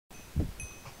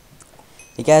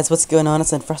Hey guys, what's going on?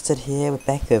 It's Unfrosted here. We're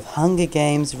back with Hunger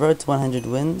Games Road to 100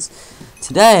 Wins.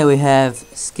 Today we have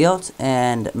Skilhgt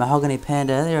and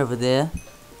MahoganyPanda. They're over there.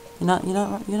 You're not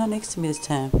next to me this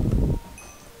time.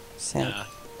 Sad. Nah.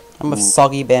 I'm with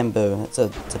Soggy Bamboo. That's a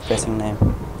depressing name.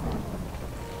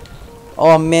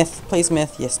 Oh, myth, please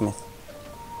myth. Yes, myth.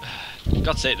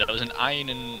 God's sake, there was an iron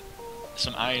and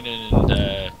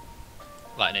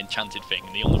like an enchanted thing,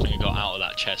 and the only thing I got out of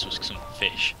that chest was some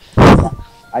fish.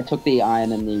 I took the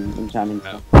iron and the enchanting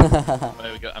stuff.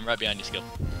 There we go. I'm right behind you, Skill.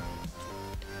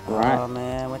 Alright. Oh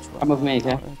man, which one? Come with me,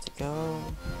 okay? Where to go?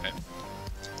 Okay.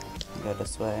 Go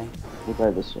this way. We'll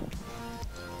go this way.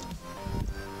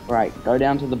 Right, go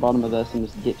down to the bottom of this and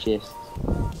just get chests.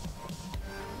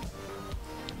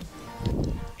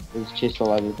 There's chests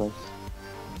all over the place.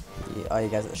 Yeah, are you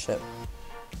guys at the ship?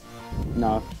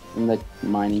 No, in the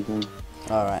mining thing.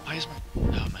 Alright. Why is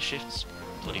my shift's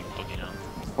bloody bugging out?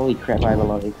 Holy crap, I have a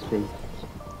lot of XP.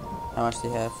 How much do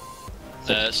you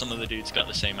have? Some of the dudes got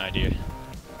the same idea.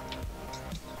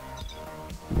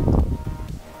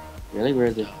 Really? Where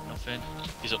is it? Oh, nothing.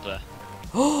 He's up there.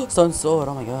 Oh, stone sword!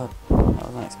 Oh my god. I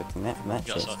wasn't expecting that from that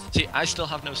You got a chest. sword. See, I still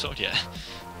have no sword yet.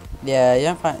 Yeah, you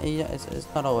don't find it's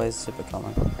not always super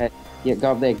common. Okay. Yeah,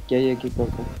 go up there. Yeah, go.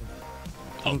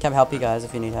 I can come help you guys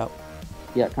if you need help.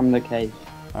 Yeah, come in the cave.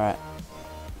 Alright.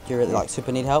 Do you really like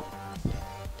super need help?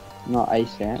 Not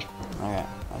ASAP. Alright.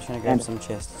 I'm just gonna grab some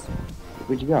chests.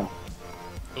 Where'd you go?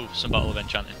 Oh, some bottle of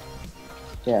enchanting.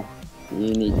 Yeah. You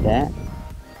need that.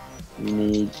 You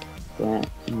need that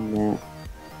and that.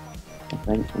 I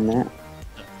think, and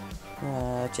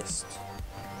that. Chest.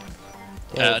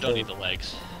 I don't need the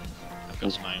legs. I've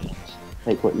got some iron ones.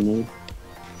 Take what you need.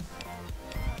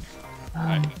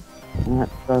 Right. Alright,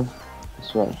 go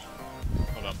this way.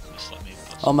 Hold on. Just let me.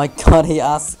 Oh my god, he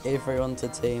asked everyone to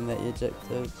team that you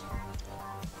ejected.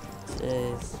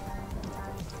 Jeez.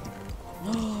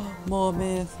 More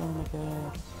myth, oh my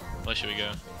god. Where should we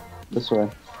go? This way.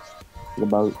 The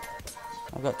boat.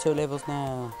 I've got 2 levels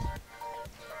now.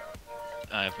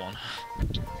 I have one.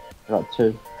 I got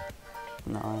 2.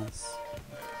 Nice.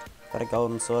 Got a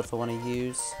golden sword for one of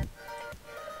yous.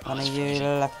 One of you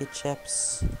lucky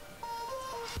chaps.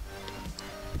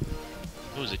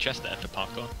 Oh, there's a chest there for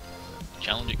parkour.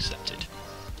 Challenge accepted.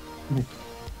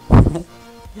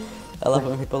 I love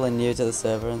when people are new to the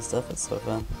server and stuff, it's so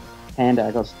fun. Panda,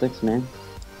 I got sticks, man.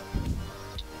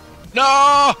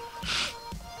 No!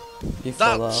 You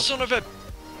fall That off. son of a...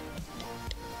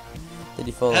 Did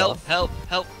you fall Help, off? help.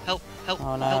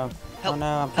 Oh no. Help, Oh no,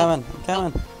 I'm coming.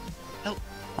 Help.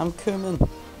 I'm coming.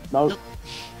 No. Nope.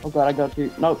 Oh god, I got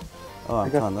you. No. Oh, I'm I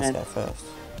got killing this ten. guy first.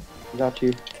 I got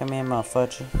you. Come here,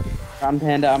 motherfucker. Run,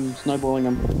 Panda, I'm snowballing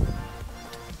him.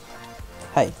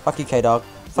 Hey, fuck you, K-Dog.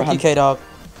 Fuck Run. you, K-Dog.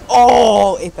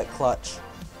 Oh, epic clutch.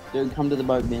 Dude, come to the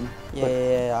boat, man.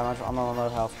 Yeah, I'm on low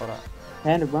health, hold up.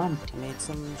 Panda, run. I need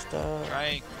some stuff.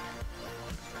 Trying.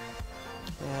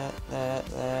 Yeah,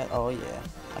 that. Oh yeah.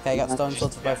 Okay, I got stone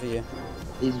swords for both of you.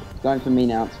 He's going for me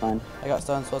now, it's fine. I got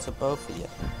stone swords for both of you.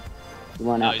 You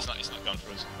want No, out. he's not going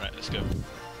for us. Right, let's go.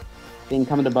 Ben,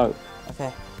 come to the boat.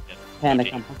 Okay. Yeah. Panda,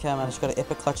 Okay. come. Okay, man, I just got an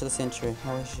epic clutch of the century.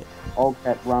 Holy shit. Oh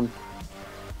crap, run.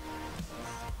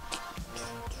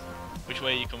 Which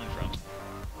way are you coming from?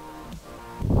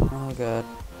 Oh god.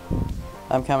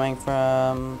 I'm coming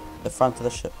from the front of the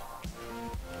ship.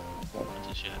 What's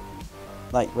this shit?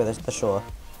 Like, where there's the shore.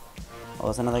 Oh,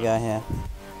 there's another guy here.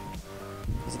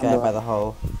 There's a guy by the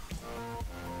hole.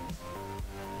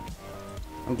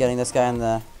 I'm getting this guy in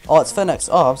the... Oh, it's Phoenix!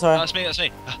 Oh, I'm Oh, sorry. that's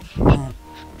me.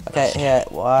 Okay, here,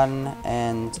 1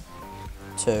 and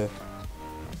 2.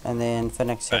 And then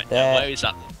Phoenix Right, had now, where that. is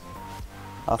that?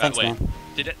 Oh, thanks, wait. man.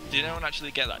 Did anyone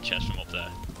actually get that chest from up there?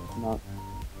 No.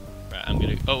 Right, I'm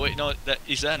gonna... Oh, wait, no,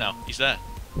 he's there now. He's there.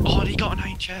 Oh, he got an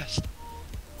iron chest.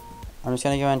 I'm just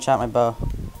gonna go enchant my bow.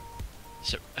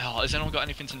 So, oh, has anyone got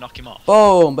anything to knock him off?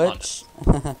 Boom, bitch!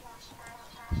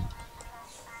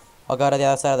 I'll go to the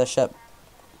other side of the ship.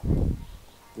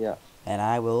 Yeah. And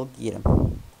I will get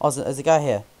him. Oh, is the guy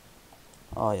here?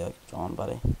 Oh, you're gone,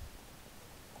 buddy.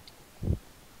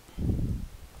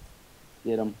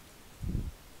 Get him.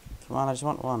 Come on, I just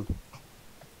want 1.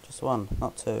 Just 1,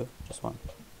 not 2. Just 1.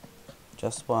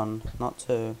 Just 1, not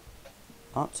 2.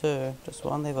 Not 2, just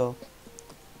 1 level.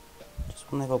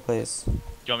 Just 1 level, please. Do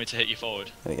you want me to hit you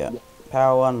forward? There we go.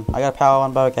 Power 1. I got a power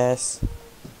 1 bow, guys.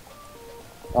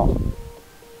 Oh.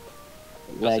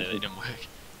 That's Leg. it, it didn't work.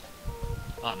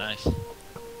 Oh, nice.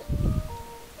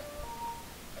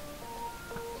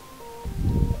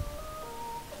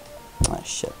 Oh,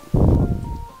 shit.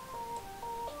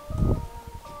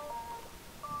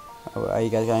 Oh, are you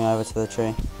guys going over to the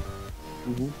tree?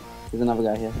 Mhm. There's another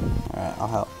guy here. Alright, I'll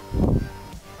help.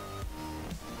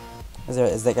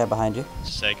 Is that guy behind you?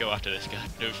 Say go after this guy.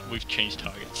 No, we've changed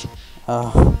targets.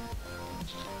 Oh.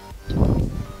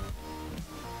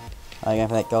 Are you going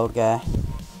for that gold guy?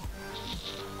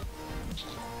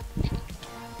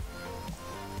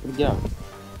 Where'd he go?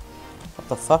 What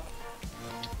the fuck?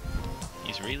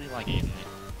 He's really laggy, isn't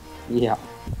he? Yeah.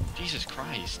 Jesus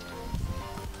Christ.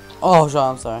 Oh,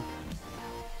 Jean, I'm sorry.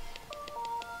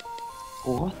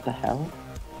 What the hell?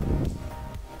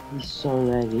 He's so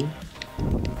laggy.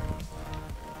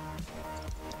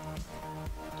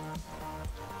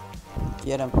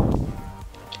 Get him.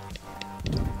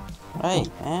 Hey,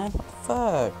 man, what the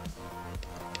fuck?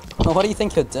 What do you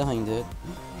think you're doing, dude?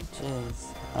 Jeez.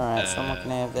 Alright, someone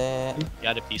can have that. He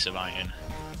had a piece of iron.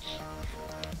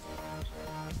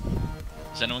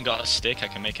 Has anyone got a stick? I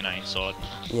can make an iron sword.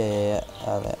 Yeah.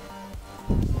 That.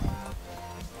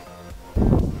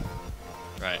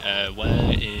 Right,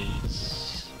 where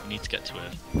is... We need to get to a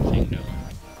thing, no?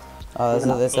 Oh, there's a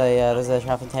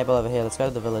crafting table over here. Let's go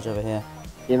to the village over here.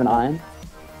 Do you have an iron?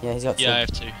 Yeah, he's got two. Yeah, I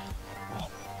have two.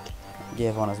 You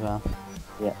have one as well.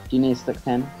 Yeah. Do you need a stick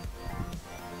 10? No,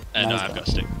 he's I've got got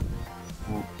a stick.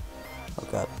 Oh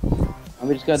god. And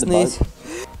we just go to the Sneeze. boat.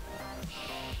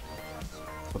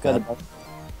 Oh Go to the god. boat.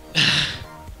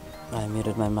 I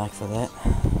muted my mic for that.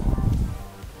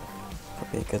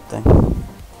 Could be a good thing.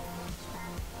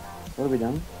 What are we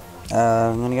doing?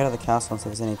 I'm gonna go to the castle and see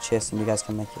if there's any chests and you guys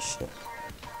can make your shit.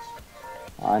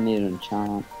 Oh, I need an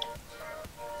enchant.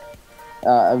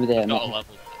 Over there.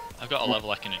 I've got a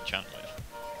level I can enchant with.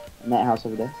 In that house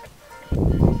over there.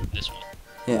 This one.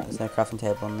 Yeah, there's no crafting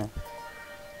table in there.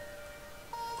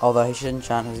 Although he should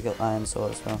enchant his iron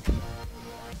sword as well.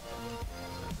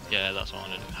 Yeah, that's what I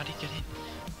want to do. How do you get in?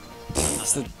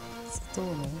 It's the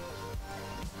door, man.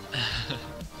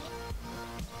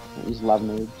 These love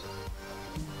moves.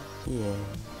 Yeah.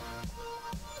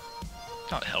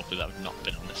 Can't help it that I've not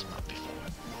been on this map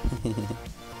before.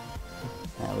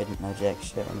 No, we didn't know jack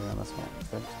shit when we were on this map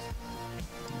first.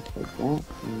 Take that.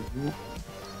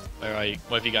 Where are you?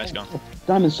 Where have you guys gone?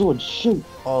 Diamond sword, shoot!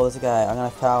 Oh, there's a guy. I'm gonna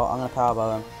power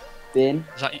bow him. Ben,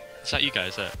 Is that you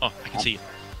guys there? Oh, I can see you.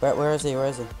 Where is he? Where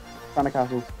is he? front of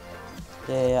castle.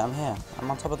 Yeah, I'm here.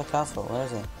 I'm on top of the castle. Where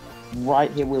is he?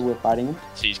 Right here where we're fighting him.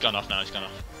 See, he's gone off now, he's gone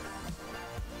off.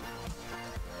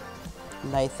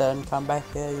 Nathan, come back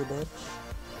here, you bitch.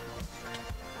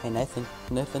 Hey, Nathan,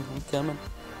 I'm coming.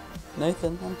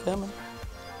 Nathan, I'm coming.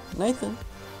 Nathan,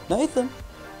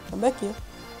 I'm back here.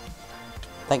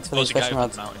 Thanks for There's these a guy fishing up in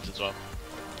rods. the mountains as well.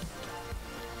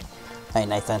 Hey,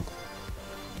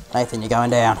 Nathan, you're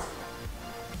going down.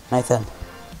 Nathan,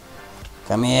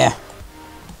 come here.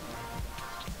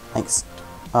 Thanks.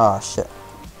 Oh, shit.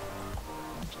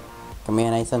 Come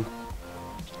here, Nathan.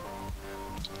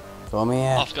 Come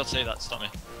here. Oh, I forgot to say that, stop me.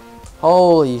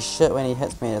 Holy shit, when he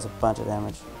hits me, there's a bunch of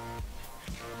damage.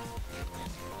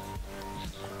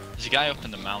 There's a guy up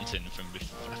in the mountain from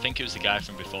before. I think it was the guy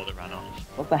from before that ran off.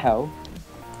 What the hell?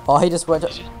 Oh, he just went.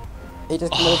 Did you- He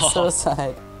just committed Oh.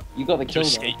 suicide. You got the To kill though.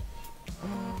 escape,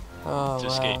 Oh, to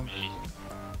wow. escape me.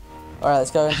 Alright,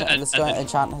 let's go. And- Let's go and and then-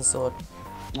 enchant his sword.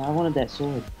 No, I wanted that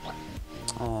sword.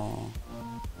 Oh,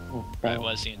 Oh, Right, bro.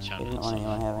 where's the he didn't enchantment? want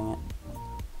anyone having it.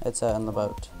 It's in the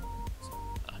boat.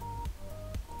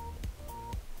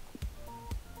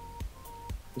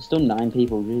 There's still 9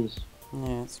 people, jeez.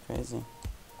 Yeah, it's crazy.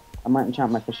 I might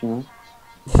enchant my fishing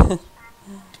rod.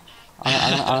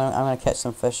 I'm gonna catch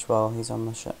some fish while he's on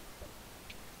the ship.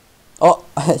 Oh,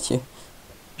 I hit you.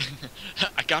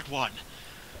 I got one.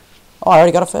 Oh, I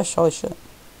already got a fish. Holy shit.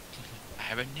 I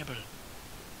have a nibble.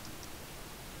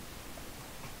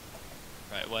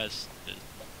 Right, where's the...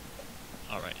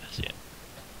 Alright, I see it.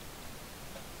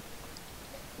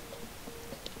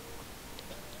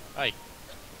 Hey.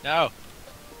 No!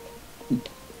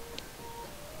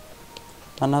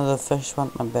 Another fish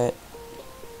want my bait.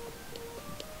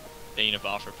 Bane of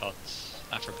arthropods.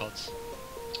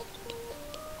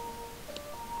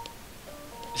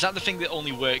 Is that the thing that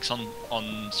only works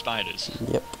on spiders?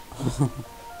 Yep.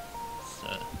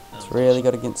 So, It's really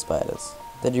good against spiders.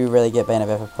 Did you really get Bane of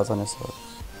Arthropods on your sword?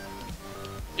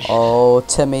 Oh,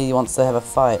 Timmy wants to have a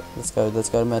fight. Let's go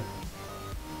mid.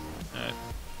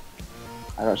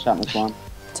 I got shot with one.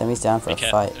 Timmy's down for a Okay.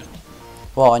 fight.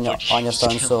 Well, on your Jesus, stone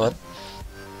kill sword.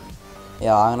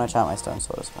 Yeah, I'm gonna enchant my stone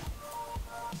sword as well.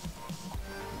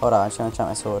 Hold on, I'm just gonna enchant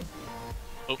my sword.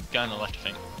 Oh, guy on the left, I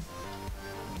think.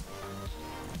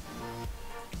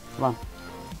 Come on.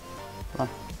 Come on.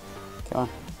 Come on.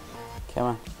 Come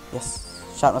on. Yes.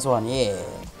 Sharpness 1, yeah.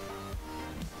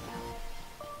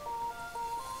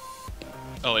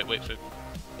 Oh, wait for...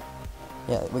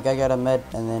 Yeah, we gotta go to mid,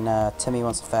 and then Timmy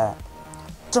wants a fat.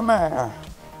 Timmy!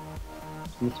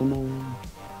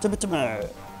 Timmy, Timmy!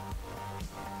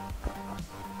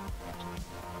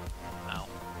 Ow.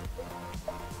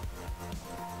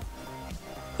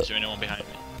 Is there anyone behind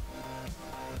me?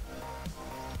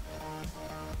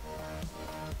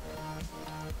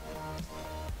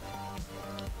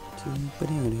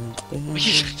 Will you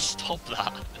stop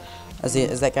that?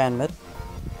 Is that guy in mid?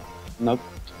 Nope.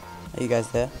 Are you guys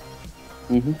there?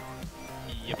 Mhm.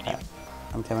 Yippity.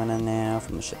 I'm coming in now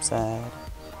from the ship side.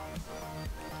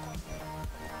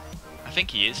 I think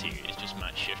he is here. It's just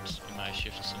my shift. My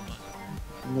shift somewhere.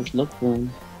 Let's look for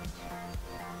him.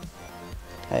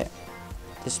 Hey,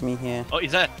 just me here. Oh,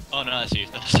 he's there. Oh no, that's you.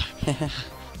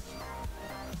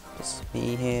 Just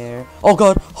me here. Oh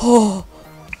god! Oh!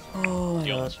 Oh my god.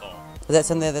 Dion's fault. That's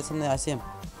in there, that's in there, I see him.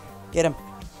 Get him.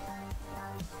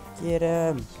 Get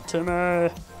him. Timmy!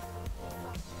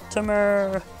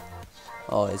 Timmy!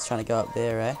 Oh, he's trying to go up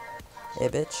there, eh? Hey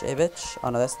bitch, hey bitch. Oh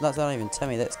no, that's not even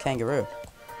Timmy, that's Kangaroo.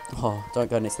 Oh, don't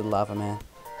go next to the lava, man.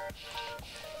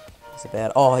 It's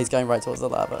bad. Oh, he's going right towards the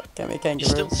lava. Come here, You Kangaroo.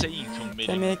 still say you come mid.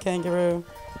 Come here, Kangaroo.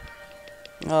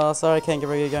 Oh, sorry,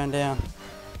 Kangaroo, you're going down.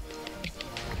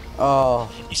 Oh.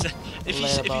 If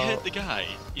you heard the guy,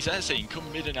 he's there saying,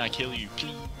 "Come mid and I kill you,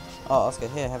 please." Oh, Oscar,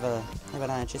 here, have an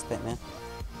iron chest plate, man.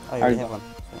 Oh, you already have one.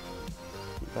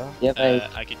 So, Yep,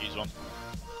 I could use one.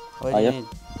 what do you yep. need?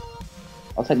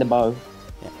 I'll take the bow.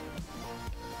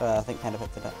 I think Panda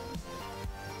picked it up.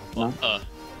 No.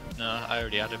 No, I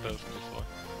already had a bow from before.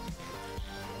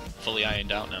 Fully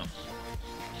ironed out now.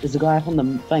 There's a guy up on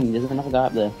the thing. There's another guy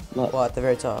up there. Look. What, at the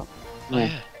very top? Oh, Yeah.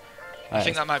 yeah. I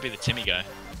think that might be the Timmy guy.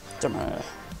 Timmy.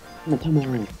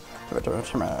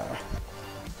 Come on.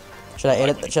 Should I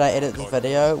edit this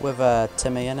video with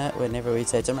Timmy in it whenever we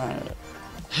say Timmy?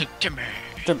 Timmy.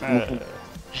 Timmy.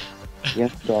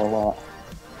 Yes, got a lot.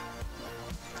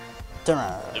 Timmy.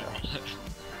 Yeah.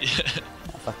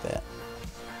 Oh, fuck that.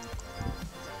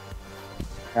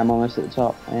 I'm almost at the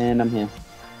top, and I'm here.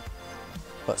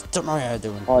 What's Timmy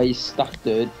doing? Oh, he's stuck,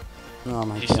 dude. Oh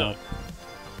my He's god. so.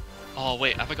 Oh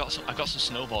wait, I've got some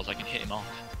snowballs. I can hit him off.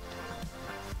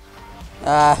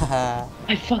 Ah,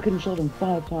 I fucking shot him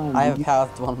 5 times. I have power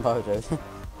with one bow, dude.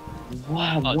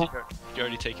 Wow, Oh, what? did you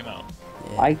already take him out?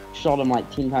 Yeah. I shot him like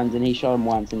 10 times, and he shot him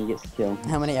once, and he gets the kill.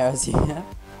 How many arrows do you have?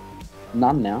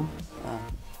 None now. Oh.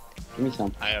 Give me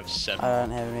some. I have 7. I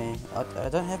don't have any. I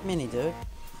don't have many, dude.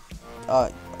 Oh,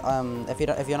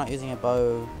 if you're not using a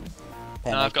bow.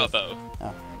 No, I've got a bow.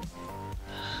 Oh.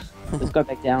 Let's go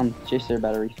back down. Chester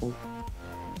battery full.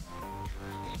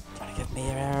 Trying to give me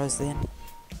your arrows then.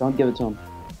 Don't give it to him.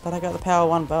 But I got the power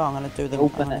 1 bow. I'm gonna do the. I'm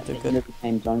Open gonna it. do If good. you never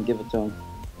came, don't give it to him.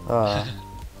 Oh.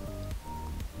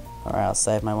 Alright, I'll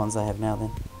save my ones I have now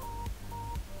then.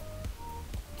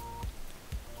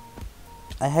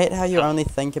 I hate how you only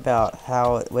think about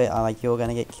how like you're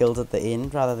gonna get killed at the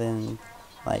end rather than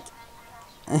like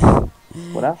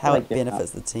What else how do I it care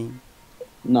benefits the team.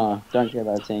 No, don't care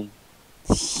about the team.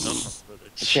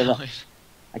 Okay, about-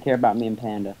 I care about me and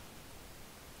Panda.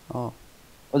 Oh,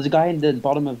 There's a guy in the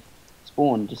bottom of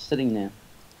spawn, just sitting there.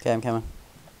 okay, I'm coming.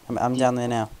 I'm down there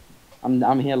now.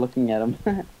 I'm here looking at him.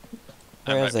 I'm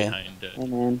Where right is he? behind. Oh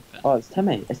man. Oh, it's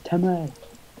Timmy. It's Timmy.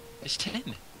 It's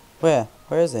 10. Where?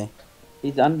 Where is he?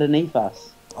 He's underneath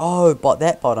us. Oh,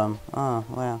 that bottom. Oh,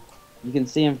 wow. You can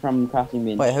see him from the crafting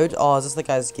bench. Wait, who? Oh, is this the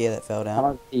guy's gear that fell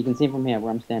down? You can see him from here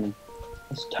where I'm standing.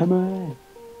 It's Timmy.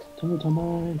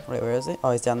 Timmy. Wait, where is he?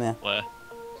 Oh, he's down there. Where?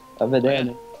 Over there.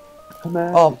 Where? Timmy.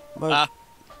 Oh, move. Ah.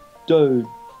 Dude.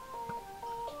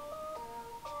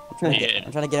 I'm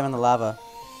trying to get him in the lava.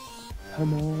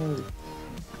 Timmy.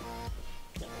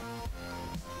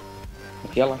 I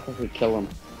feel like I could kill him.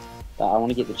 But I want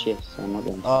to get the chest, so I'm not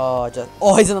going to.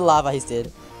 Oh, he's in the lava. He's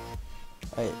dead.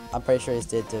 Wait, I'm pretty sure he's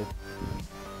dead too.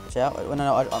 Watch out. Wait,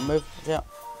 no, I move. Watch out.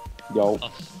 Yo.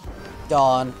 Oh.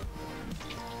 Gone.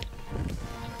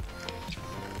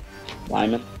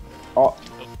 Lyman. Oh,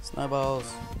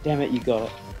 Snowballs. damn it, you got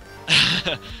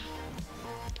it.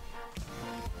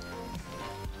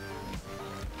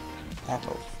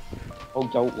 Apple. Oh,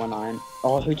 dope, 1 iron.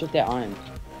 Oh, who took that iron?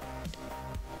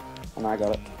 And I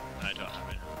got it. I don't have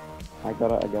it. I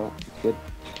got it. It's good.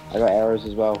 I got arrows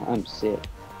as well. I'm set.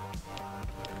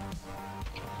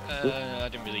 I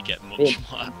didn't really get much.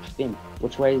 Ben,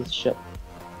 which way is the ship?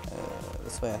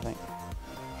 This way, I think.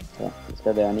 Okay, let's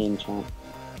go there. I need an enchant.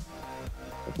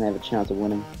 I can have a chance of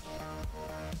winning.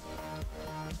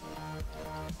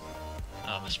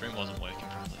 Oh, my spring wasn't working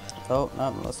properly. Oh,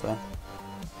 no, this way.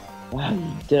 Wow, you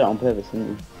did it on purpose, didn't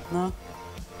you? No.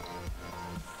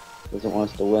 Doesn't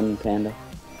want us to win, Panda.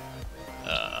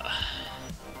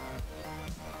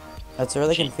 It's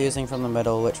really Cheap. confusing from the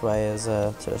middle which way is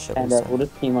to the ship. And we'll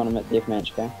just team on him at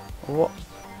deathmatch, okay? What?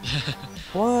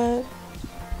 What?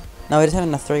 No, we're just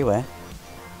having a three-way.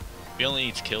 We only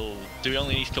need to kill. Do we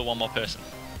only need to kill one more person?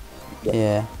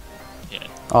 Yeah. Yeah.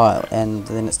 Oh, and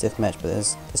then it's deathmatch, but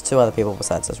there's two other people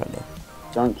besides us right now.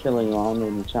 Don't kill anyone, I'll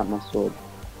need to chop my sword.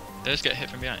 Did I just get hit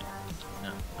from behind? No.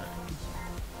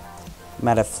 Right.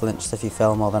 Might have flinched if you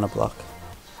fell more than a block.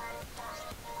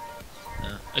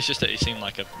 No. It's just that it seemed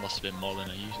like I must have been more than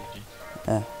I usually do.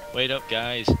 Yeah. Wait up,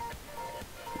 guys.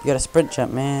 You got a sprint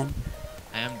jump, man.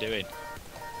 I am doing.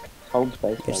 Hold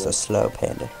space. You're so slow,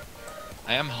 Panda.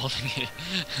 I am holding it.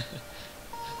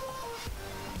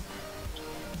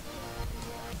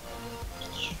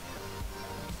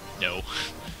 No.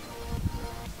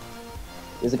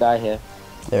 There's a guy here.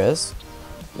 There is?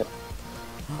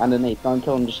 Underneath. Don't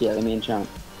kill him just yet, let me enchant.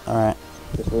 Alright.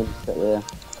 Just let him sit there.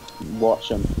 Watch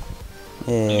him.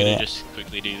 Yeah. I'm gonna just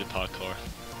quickly do the parkour.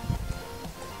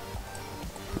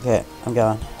 Okay, I'm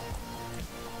going.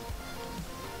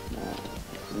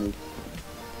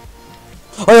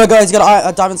 Oh my god, he's got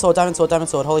a diamond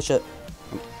sword, holy shit.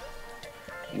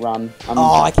 Run.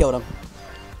 Oh, I killed him.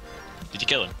 Did you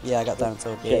kill him? Yeah, I got diamond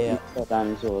sword. Shit, Yeah. you got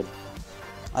diamond sword.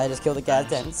 I just killed the guy's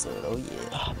diamond sword, oh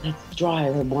yeah. That's dry,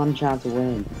 I had one chance to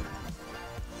win.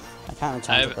 I can't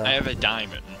enchant it though. I have a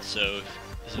diamond, so if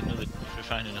there's another. If we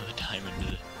find another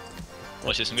diamond,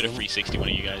 watch this. I'm gonna 360 one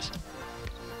of you guys.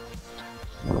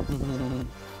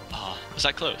 Ah, was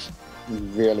that close?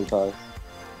 Really close.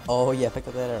 Oh yeah, pick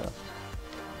up that arrow.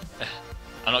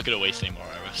 I'm not gonna waste any more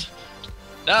arrows.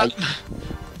 Ah!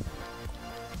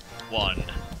 One.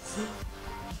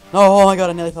 Oh my god,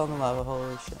 I nearly fell in the lava,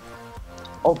 holy shit.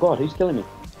 Oh god, who's killing me?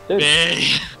 Dude,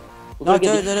 Hey! No,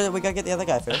 dude, we gotta get the other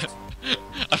guy first.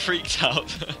 I freaked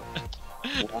out.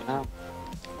 Wow.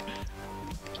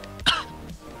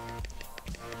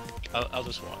 I'll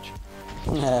just watch.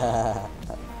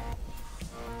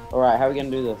 Alright, how are we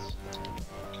gonna do this?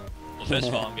 Well, first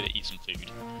of all, I'm gonna eat some food.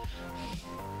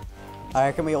 I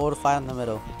reckon we all fight in the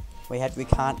middle. We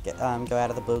can't get go out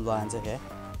of the blue lines, okay?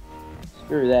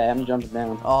 Screw that, I'm jumping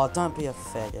down. Oh, don't be a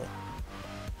faggot.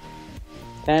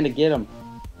 Panda, get him.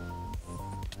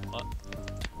 What?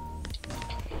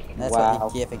 That's Wow.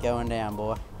 what you get for going down,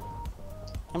 boy.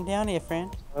 Come down here,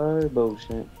 friend. Oh,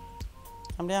 bullshit.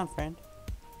 Come down, friend.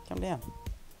 Come down.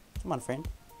 Come on, friend.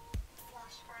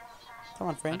 Come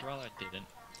on, friend. I'd rather I didn't.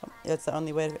 It's the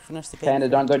only way to finish the game. Panda,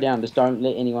 don't go down, just don't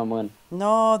let anyone win.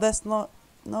 No, that's not...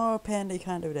 No, Panda, you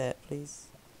can't do that, please.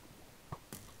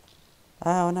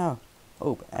 Oh, no.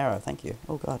 Oh, arrow, thank you.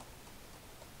 Oh, God.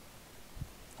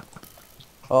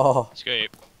 Oh,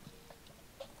 Escape.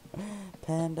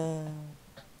 Panda.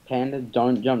 Panda,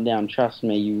 don't jump down, trust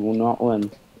me, you will not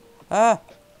win. Ah!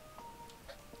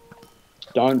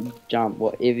 Don't jump,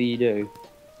 whatever you do.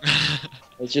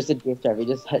 It's just a death trap, he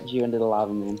just hit you into the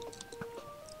lava, man.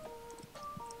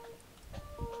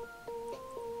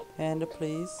 Panda,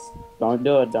 please. Don't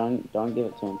do it, don't give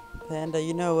it to him. Panda,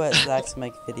 you know what it's like to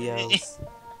make videos.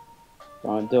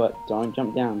 Don't do it, don't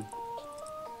jump down.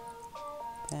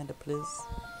 Panda, please.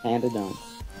 Panda, don't.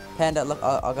 Panda, look,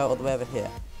 I'll go all the way over here.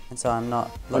 And so I'm not...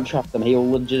 Don't Look, trust him, he'll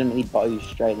legitimately bow you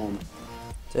straight in.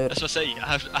 dude. That's what I say.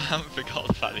 I haven't forgot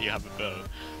the fact that you have a bow.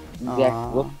 Exactly,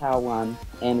 Aww. look power 1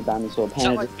 and a diamond sword. Is that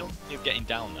Panda, like you're getting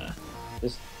down there?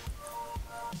 just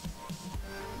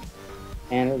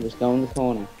go in the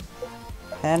corner.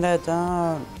 Panda,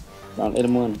 don't. Don't let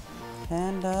him win.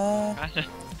 Panda. I'm Come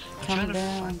trying to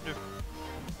down. find a-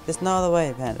 There's no other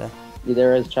way, Panda. Yeah,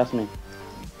 there is, trust me.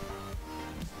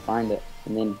 Find it,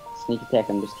 and then sneak attack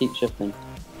him, just keep shifting.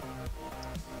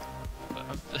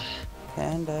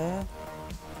 Panda.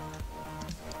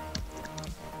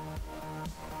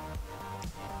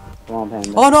 Come on,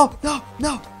 Panda. Oh no! No!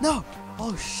 No! No!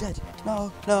 Oh shit!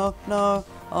 No! No! No!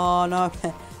 Oh no!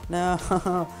 No!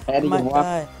 I Panda, might you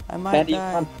die! I might Panda,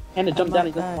 die! run. Panda, I jump might down,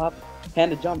 he die. just up.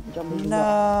 Panda, jump, he just up.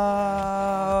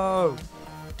 No!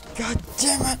 God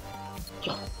damn it!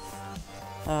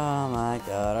 Oh my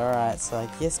god, alright, so I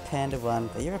guess Panda won,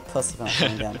 but you're a pussy for not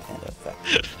coming down, Panda. Fuck.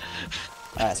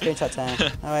 Alright, screenshot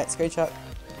time. Alright, screenshot.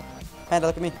 Panda,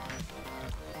 look at me.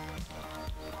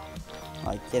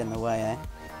 Oh, get in the way, eh?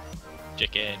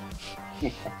 Chicken.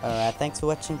 Alright, thanks for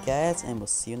watching, guys, and we'll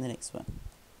see you in the next one.